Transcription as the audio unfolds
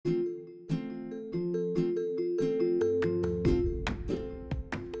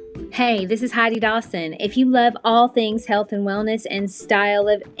Hey, this is Heidi Dawson. If you love all things health and wellness and style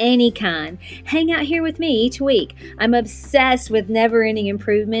of any kind, hang out here with me each week. I'm obsessed with never-ending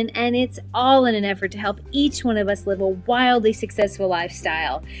improvement, and it's all in an effort to help each one of us live a wildly successful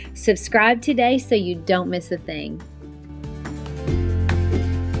lifestyle. Subscribe today so you don't miss a thing.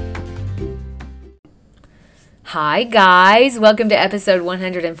 Hi guys, welcome to episode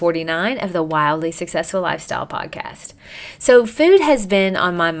 149 of the Wildly Successful Lifestyle Podcast. So food has been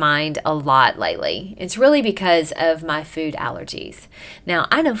on my mind a lot lately. It's really because of my food allergies. Now,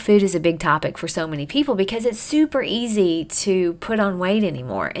 I know food is a big topic for so many people because it's super easy to put on weight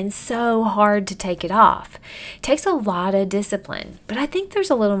anymore and so hard to take it off. It takes a lot of discipline, but I think there's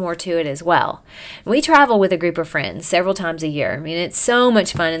a little more to it as well. We travel with a group of friends several times a year. I mean, it's so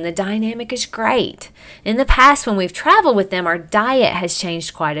much fun and the dynamic is great. In the past, when we've traveled with them, our diet has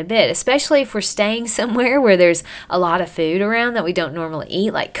changed quite a bit, especially if we're staying somewhere where there's a lot of food around that we don't normally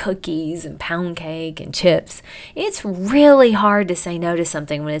eat, like cookies and pound cake and chips. It's really hard to say no to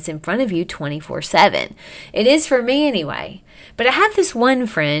something when it's in front of you 24/7. It is for me anyway. But I have this one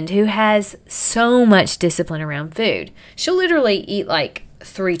friend who has so much discipline around food. She'll literally eat like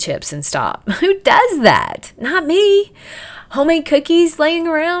 3 chips and stop. Who does that? Not me. Homemade cookies laying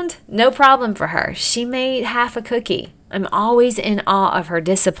around? No problem for her. She made half a cookie. I'm always in awe of her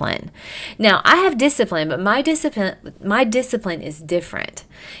discipline. Now, I have discipline, but my discipline is different.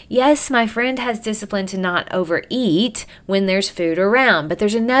 Yes, my friend has discipline to not overeat when there's food around, but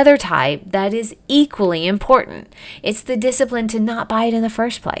there's another type that is equally important. It's the discipline to not buy it in the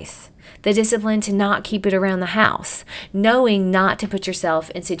first place. The discipline to not keep it around the house, knowing not to put yourself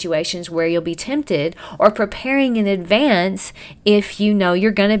in situations where you'll be tempted, or preparing in advance if you know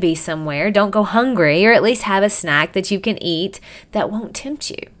you're going to be somewhere. Don't go hungry, or at least have a snack that you can eat that won't tempt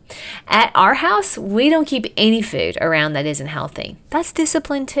you. At our house, we don't keep any food around that isn't healthy. That's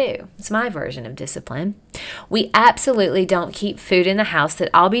discipline too. It's my version of discipline. We absolutely don't keep food in the house that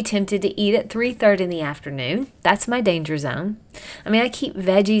I'll be tempted to eat at 3:30 in the afternoon. That's my danger zone. I mean, I keep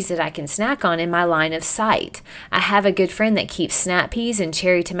veggies that I can snack on in my line of sight. I have a good friend that keeps snap peas and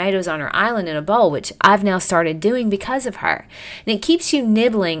cherry tomatoes on her island in a bowl, which I've now started doing because of her. And it keeps you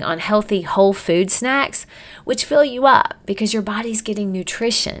nibbling on healthy whole food snacks, which fill you up because your body's getting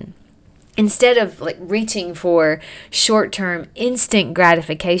nutrition. Instead of reaching for short-term instant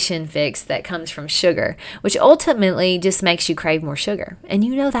gratification fix that comes from sugar, which ultimately just makes you crave more sugar. And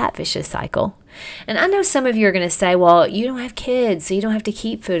you know that vicious cycle. And I know some of you are going to say, well, you don't have kids, so you don't have to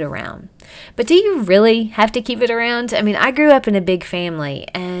keep food around. But do you really have to keep it around? I mean, I grew up in a big family,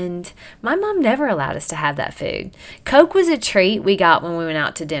 and my mom never allowed us to have that food. Coke was a treat we got when we went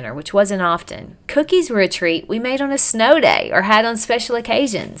out to dinner, which wasn't often. Cookies were a treat we made on a snow day or had on special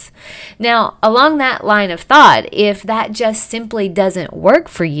occasions. Now, along that line of thought, if that just simply doesn't work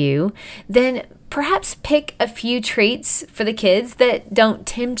for you, then perhaps pick a few treats for the kids that don't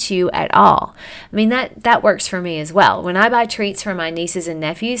tempt you at all. I mean, that works for me as well. When I buy treats for my nieces and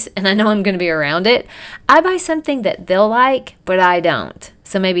nephews, and I know I'm going to be around it, I buy something that they'll like, but I don't.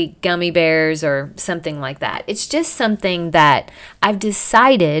 So maybe gummy bears or something like that. It's just something that I've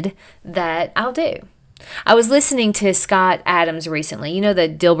decided that I'll do. I was listening to Scott Adams recently, the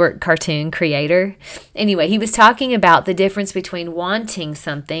Dilbert cartoon creator. Anyway, he was talking about the difference between wanting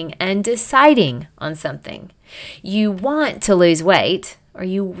something and deciding on something. You want to lose weight, or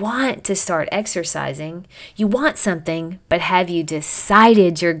you want to start exercising. You want something, but have you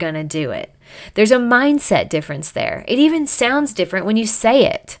decided you're going to do it? There's a mindset difference there. It even sounds different when you say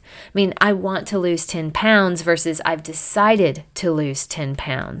it. I mean, I want to lose 10 pounds versus I've decided to lose 10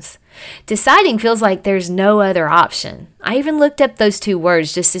 pounds. Deciding feels like there's no other option. I even looked up those 2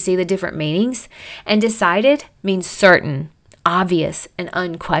 words just to see the different meanings, and decided means certain, obvious, and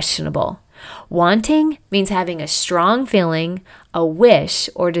unquestionable. Wanting means having a strong feeling, a wish,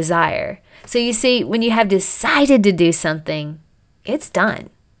 or desire. So you see, when you have decided to do something, it's done.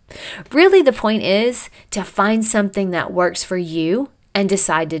 Really, the point is to find something that works for you and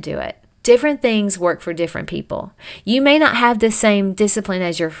decide to do it. Different things work for different people. You may not have the same discipline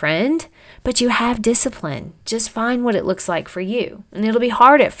as your friend, but you have discipline. Just find what it looks like for you. And it'll be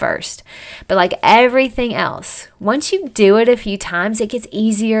hard at first. But like everything else, once you do it a few times, it gets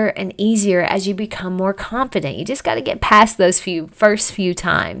easier and easier as you become more confident. You just got to get past those first few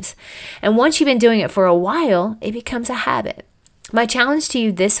times. And once you've been doing it for a while, it becomes a habit. My challenge to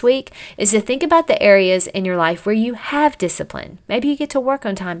you this week is to think about the areas in your life where you have discipline. Maybe you get to work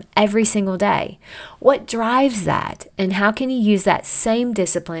on time every single day. What drives that? And how can you use that same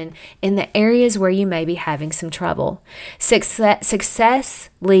discipline in the areas where you may be having some trouble? Success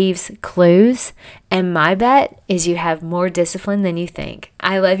leaves clues, and my bet is you have more discipline than you think.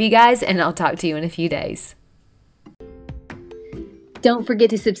 I love you guys, and I'll talk to you in a few days. Don't forget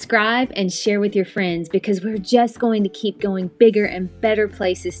to subscribe and share with your friends, because we're just going to keep going bigger and better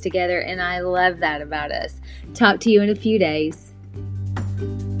places together, and I love that about us. Talk to you in a few days.